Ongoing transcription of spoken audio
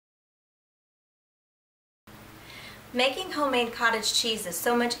Making homemade cottage cheese is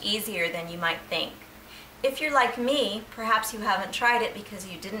so much easier than you might think. If you're like me, perhaps you haven't tried it because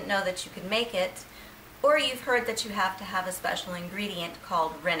you didn't know that you could make it, or you've heard that you have to have a special ingredient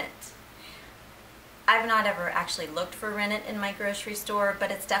called rennet. I've not ever actually looked for rennet in my grocery store,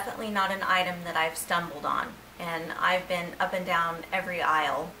 but it's definitely not an item that I've stumbled on, and I've been up and down every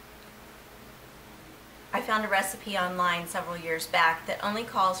aisle. I found a recipe online several years back that only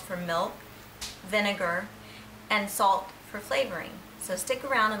calls for milk, vinegar, and salt for flavoring. So stick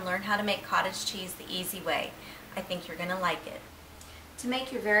around and learn how to make cottage cheese the easy way. I think you're going to like it. To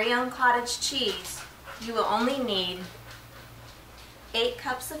make your very own cottage cheese, you will only need 8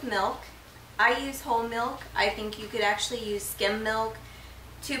 cups of milk. I use whole milk. I think you could actually use skim milk,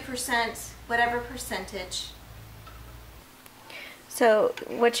 2%, whatever percentage. So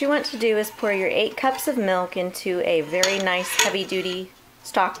what you want to do is pour your 8 cups of milk into a very nice heavy-duty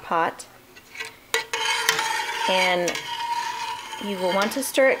stock pot. And you will want to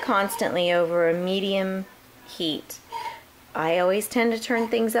stir it constantly over a medium heat. I always tend to turn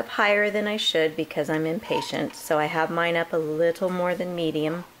things up higher than I should because I'm impatient, so I have mine up a little more than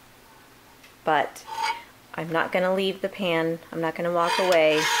medium. But I'm not going to leave the pan, I'm not going to walk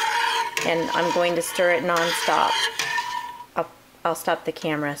away, and I'm going to stir it non-stop. I'll stop the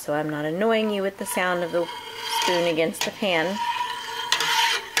camera so I'm not annoying you with the sound of the spoon against the pan.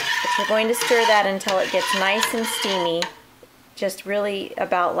 But you're going to stir that until it gets nice and steamy, just really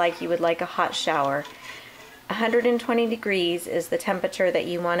about like you would like a hot shower. 120 degrees is the temperature that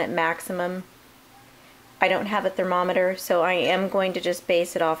you want at maximum. I don't have a thermometer, so I am going to just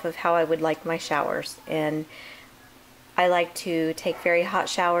base it off of how I would like my showers. And I like to take very hot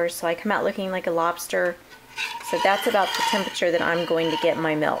showers, so I come out looking like a lobster. So that's about the temperature that I'm going to get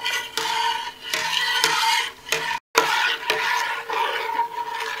my milk.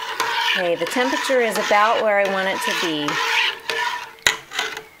 Okay, the temperature is about where I want it to be.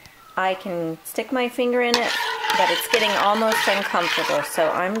 I can stick my finger in it, but it's getting almost uncomfortable.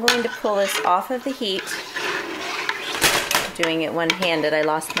 So I'm going to pull this off of the heat. I'm doing it one-handed. I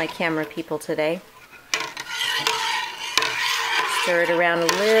lost my camera people today. Stir it around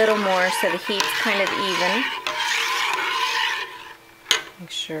a little more so the heat's kind of even. Make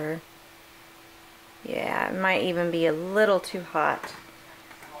sure. Yeah, it might even be a little too hot.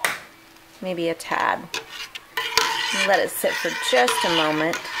 Maybe a tad. Let it sit for just a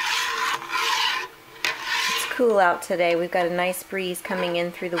moment. It's cool out today. We've got a nice breeze coming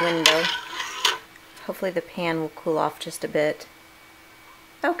in through the window. Hopefully the pan will cool off just a bit.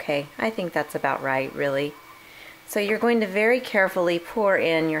 Okay, I think that's about right, really. So you're going to very carefully pour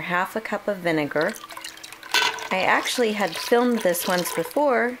in your ½ cup of vinegar. I actually had filmed this once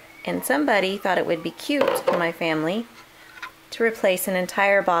before, and somebody thought it would be cute in my family to replace an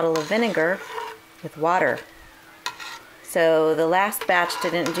entire bottle of vinegar with water. So the last batch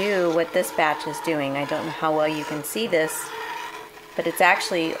didn't do what this batch is doing. I don't know how well you can see this, but it's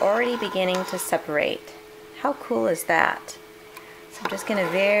actually already beginning to separate. How cool is that? So I'm just going to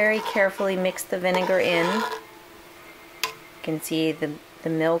very carefully mix the vinegar in. You can see the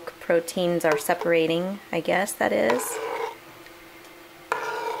milk proteins are separating, I guess that is.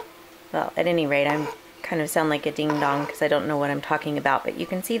 Well, at any rate, I'm kind of sound like a ding-dong because I don't know what I'm talking about, but you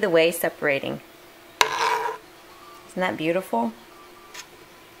can see the whey separating. Isn't that beautiful?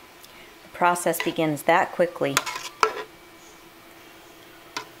 The process begins that quickly.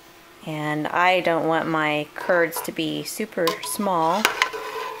 And I don't want my curds to be super small,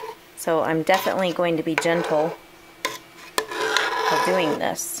 so I'm definitely going to be gentle while doing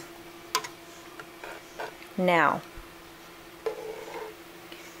this. Now,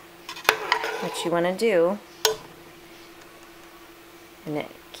 what you want to do, and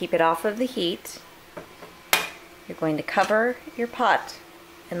keep it off of the heat, you're going to cover your pot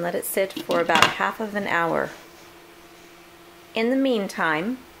and let it sit for about ½ an hour. In the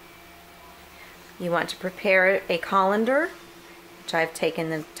meantime, you want to prepare a colander, which I've taken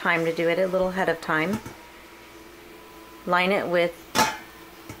the time to do it a little ahead of time. Line it with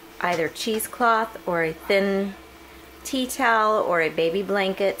either cheesecloth or a thin tea towel or a baby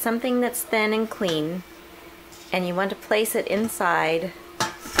blanket, something that's thin and clean, and you want to place it inside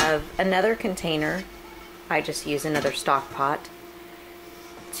of another container. I just use another stock pot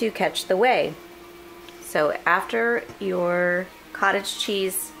to catch the whey. So after your cottage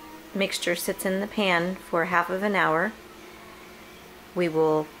cheese mixture sits in the pan for ½ an hour, we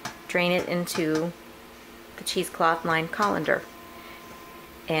will drain it into the cheesecloth lined colander,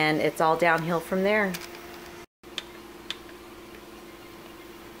 and it's all downhill from there.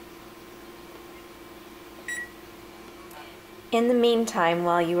 In the meantime,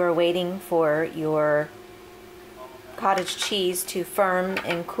 while you are waiting for your cottage cheese to firm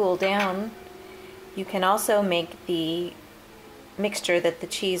and cool down, you can also make the mixture that the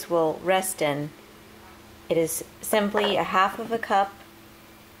cheese will rest in. It is simply a half of a cup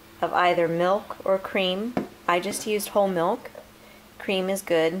of either milk or cream. I just used whole milk. Cream is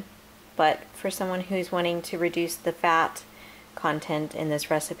good, but for someone who's wanting to reduce the fat content in this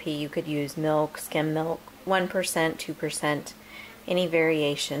recipe, you could use milk, skim milk, 1%, 2%, any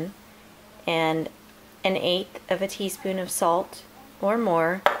variation, and 1/8 of a teaspoon of salt or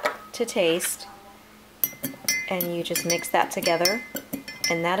more to taste, and you just mix that together,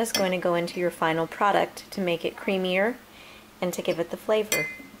 and that is going to go into your final product to make it creamier and to give it the flavor.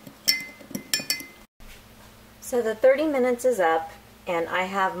 So the 30 minutes is up, and I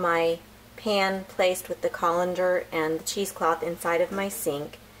have my pan placed with the colander and the cheesecloth inside of my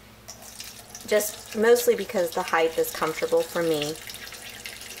sink, just mostly because the height is comfortable for me.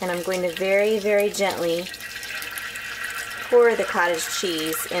 And I'm going to very, very gently pour the cottage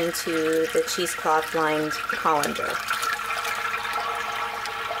cheese into the cheesecloth lined colander.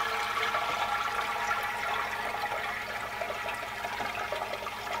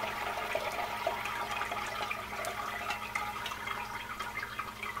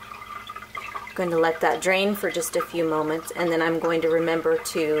 I'm going to let that drain for just a few moments, and then I'm going to remember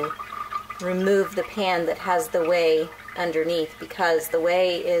to remove the pan that has the whey underneath, because the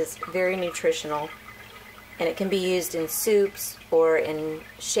whey is very nutritional and it can be used in soups or in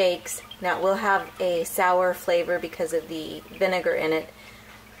shakes. Now it will have a sour flavor because of the vinegar in it,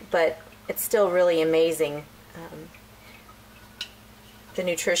 but it's still really amazing, the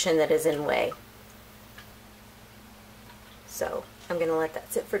nutrition that is in whey. So I'm going to let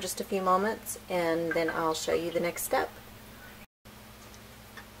that sit for just a few moments, and then I'll show you the next step.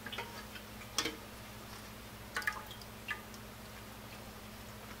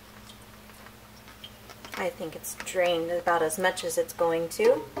 I think it's drained about as much as it's going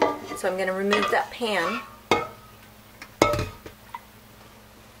to. So I'm going to remove that pan.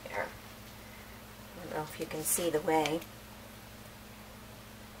 There. I don't know if you can see the whey.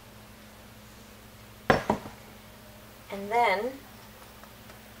 And then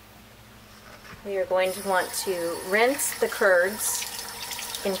we are going to want to rinse the curds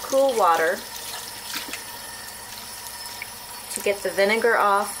in cool water to get the vinegar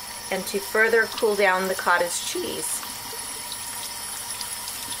off and to further cool down the cottage cheese.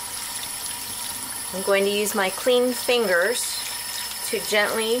 I'm going to use my clean fingers to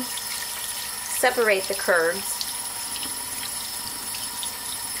gently separate the curds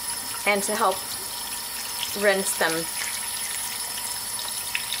and to help rinse them.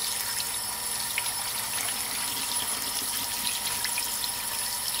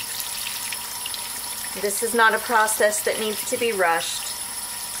 This is not a process that needs to be rushed.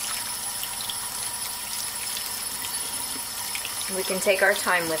 We can take our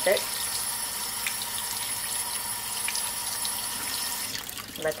time with it.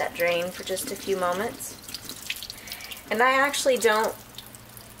 Let that drain for just a few moments. And I actually don't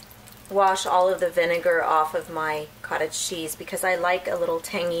wash all of the vinegar off of my cottage cheese because I like a little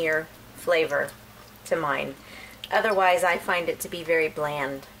tangier flavor to mine. Otherwise, I find it to be very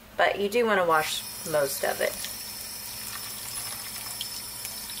bland. But you do want to wash most of it.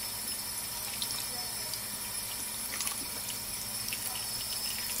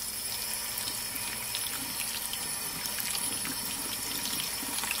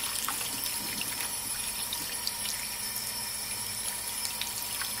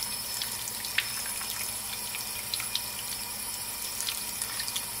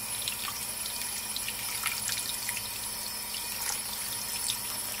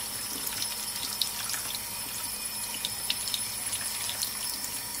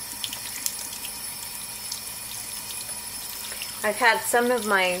 I've had some of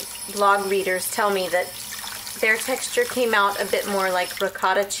my blog readers tell me that their texture came out a bit more like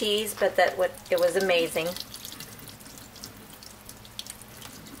ricotta cheese, but that it was amazing.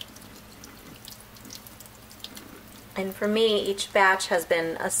 And for me, each batch has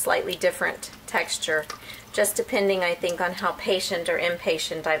been a slightly different texture, just depending, I think, on how patient or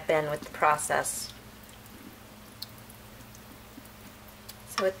impatient I've been with the process.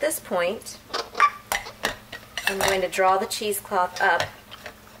 So at this point, I'm going to draw the cheesecloth up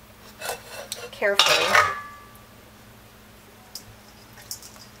carefully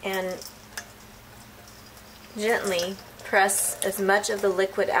and gently press as much of the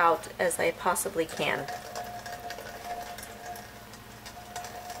liquid out as I possibly can.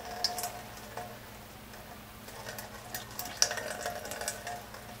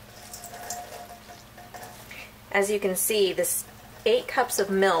 As you can see, this 8 cups of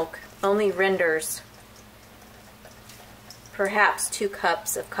milk only renders perhaps 2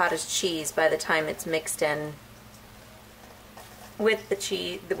 cups of cottage cheese by the time it's mixed in with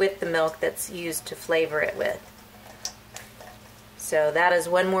the milk that's used to flavor it with. So that is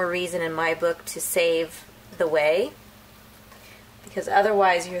one more reason in my book to save the whey, because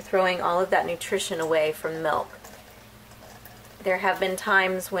otherwise you're throwing all of that nutrition away from milk. There have been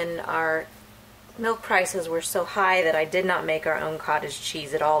times when our milk prices were so high that I did not make our own cottage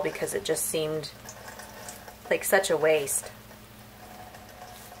cheese at all because it just seemed like such a waste.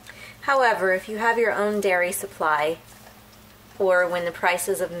 However, if you have your own dairy supply, or when the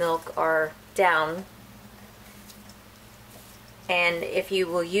prices of milk are down, and if you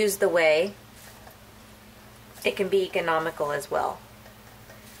will use the whey, it can be economical as well.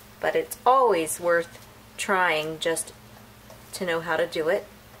 But it's always worth trying just to know how to do it,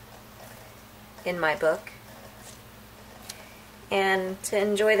 in my book, and to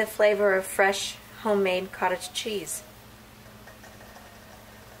enjoy the flavor of fresh homemade cottage cheese.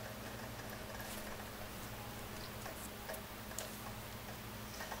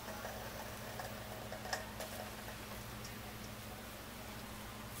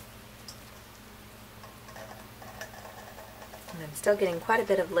 And I'm still getting quite a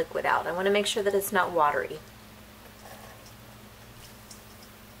bit of liquid out. I want to make sure that it's not watery.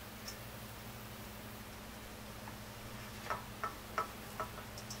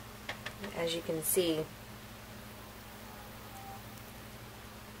 As you can see,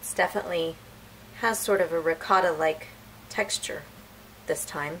 it's definitely has sort of a ricotta-like texture this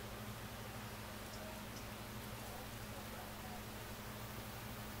time.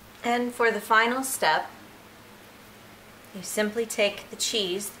 And for the final step, you simply take the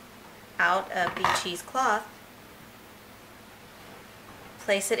cheese out of the cheesecloth,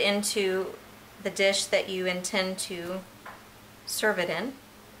 place it into the dish that you intend to serve it in.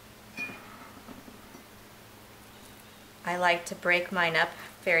 I like to break mine up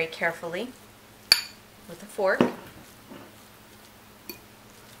very carefully with a fork.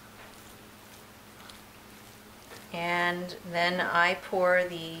 And then I pour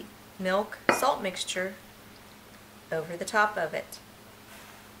the milk salt mixture over the top of it.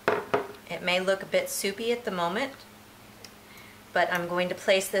 It may look a bit soupy at the moment, but I'm going to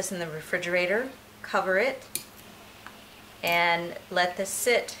place this in the refrigerator, cover it, and let this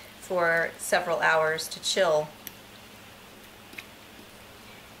sit for several hours to chill.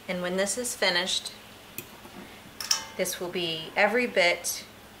 And when this is finished, this will be every bit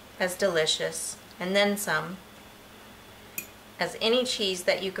as delicious, and then some, as any cheese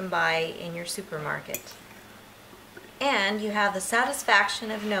that you can buy in your supermarket. And you have the satisfaction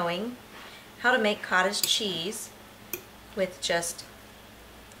of knowing how to make cottage cheese with just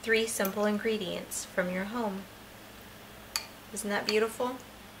 3 simple ingredients from your home. Isn't that beautiful?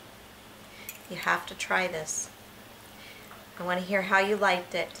 You have to try this. I want to hear how you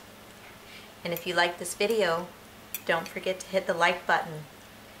liked it. And if you liked this video, don't forget to hit the like button.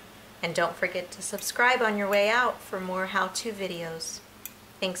 And don't forget to subscribe on your way out for more how-to videos.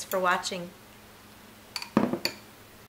 Thanks for watching.